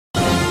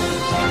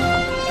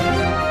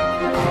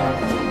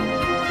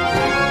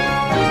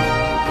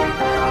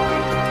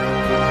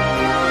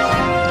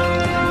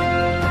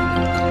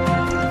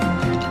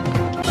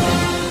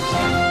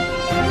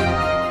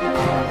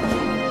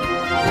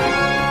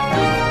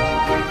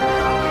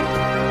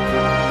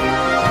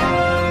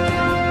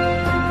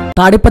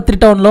తాడిపత్రి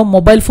టౌన్లో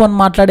mobile phone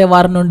మాట్లాడే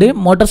వారి నుండి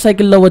మోటార్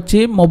సైకిల్లో వచ్చి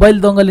మొబైల్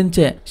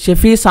దొంగలించే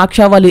షఫీ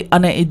సాక్షావలి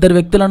అనే ఇద్దరు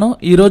వ్యక్తులను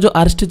ఈరోజు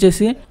అరెస్టు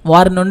చేసి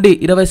వారి నుండి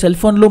 20 సెల్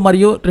ఫోన్లు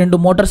మరియు 2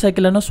 మోటార్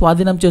సైకిళ్లను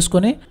స్వాధీనం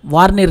చేసుకుని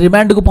వారిని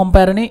రిమాండ్కు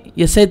పంపారని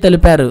ఎస్ఐ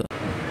తెలిపారు.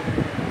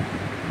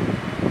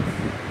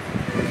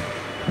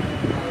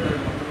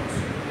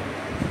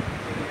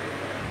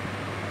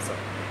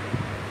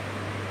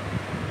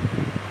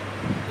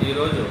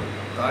 ఈరోజు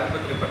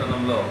తాడిపత్రి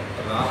పట్టణంలో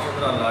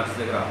రామచంద్ర లాడ్జ్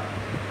దగ్గర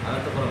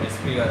అనంతపురం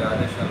ఎస్పీ గారి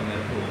ఆదేశాల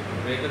మేరకు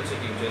వెహికల్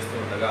చెకింగ్ చేస్తూ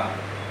ఉండగా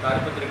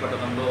తాడిపత్రి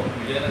పట్టణంలో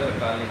విజయనగర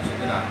కాలనీకి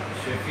చెందిన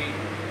షఫీ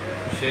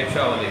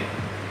షేక్షావలి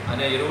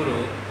అనే ఇరువురు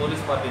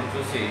పోలీస్ పార్టీని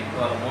చూసి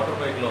వాళ్ళ మోటార్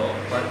బైక్లో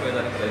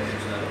పారిపోయేదానికి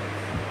ప్రయత్నించినారు.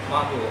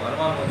 మాకు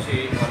అనుమానం వచ్చి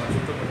వాళ్ళ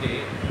చుట్టుముట్టి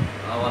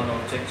వాళ్ళను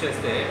చెక్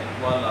చేస్తే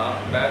వాళ్ళ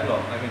బ్యాగ్లో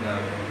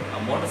ఆ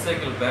మోటార్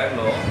సైకిల్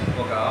బ్యాగ్లో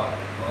ఒక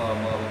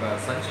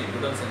సంచి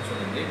గుడ్డల సంచి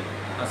ఉంది.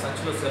 ఆ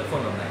సంచిలో సెల్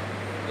ఫోన్లు ఉన్నాయి.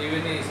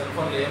 ఇవన్నీ సెల్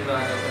ఫోన్లు ఏం రా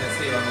అని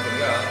చెప్పనేసి వాళ్ళ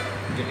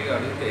గట్టిగా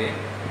అడిగితే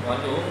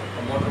వాళ్ళు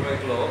మోటార్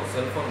బైక్లో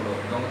సెల్ ఫోన్లు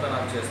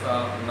దొంగతనాలు చేస్తూ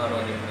ఉన్నారు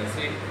అని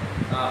చెప్పనేసి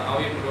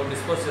అవి ఇప్పుడు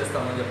డిస్పోజ్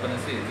చేస్తామని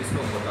చెప్పనేసి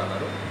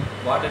తీసుకోకపోతున్నారు.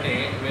 వాటిని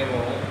మేము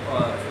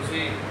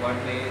చూసి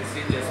వాటిని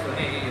సీజ్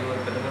చేసుకొని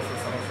 20 పెద్ద మనుషుల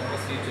సమక్షంలో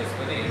సీజ్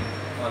చేసుకొని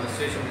వాళ్ళు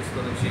స్టేషన్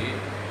తీసుకొని వచ్చి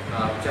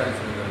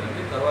విచారించడం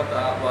జరిగింది. తర్వాత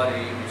వారి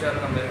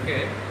విచారణ మేరకే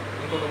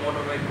ఇంకొక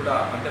మోటార్ బైక్ కూడా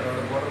అంటే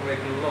 2 మోటార్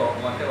బైకుల్లో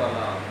అంటే వాళ్ళ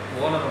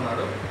ఓనర్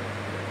ఉన్నాడు.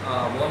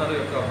 ఓనర్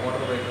యొక్క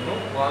మోటార్ బైకును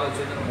వాళ్ళకు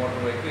చెందిన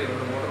మోటార్ బైక్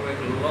 2 మోటార్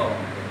బైకులలో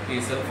ఈ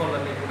సెల్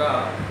ఫోన్లన్నీ కూడా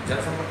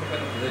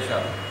జనసంపర్కమైన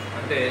ప్రదేశాలు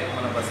అంటే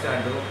మన బస్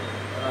స్టాండు,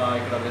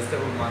 ఇక్కడ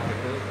వెజిటబుల్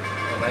మార్కెట్,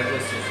 రైల్వే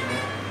స్టేషను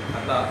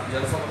అట్లా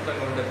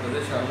జనసంపర్కంగా ఉండే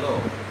ప్రదేశాల్లో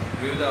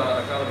వివిధ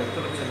రకాల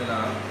వ్యక్తులకు చెందిన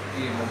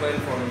ఈ మొబైల్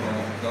ఫోన్ను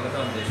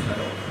దొంగతనం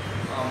చేసినారు.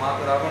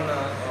 మాకు రాకుండా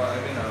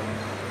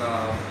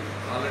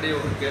ఆల్రెడీ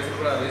ఒక కేసు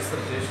కూడా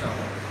రిజిస్టర్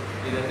చేసినాము.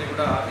 ఇవన్నీ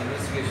కూడా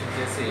ఇన్వెస్టిగేషన్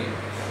చేసి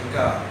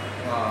ఇంకా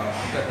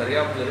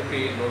దర్యాప్తు జరిపి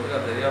లోతుగా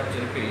దర్యాప్తు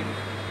జరిపి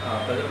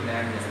ప్రజలకు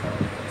న్యాయం చేస్తాము.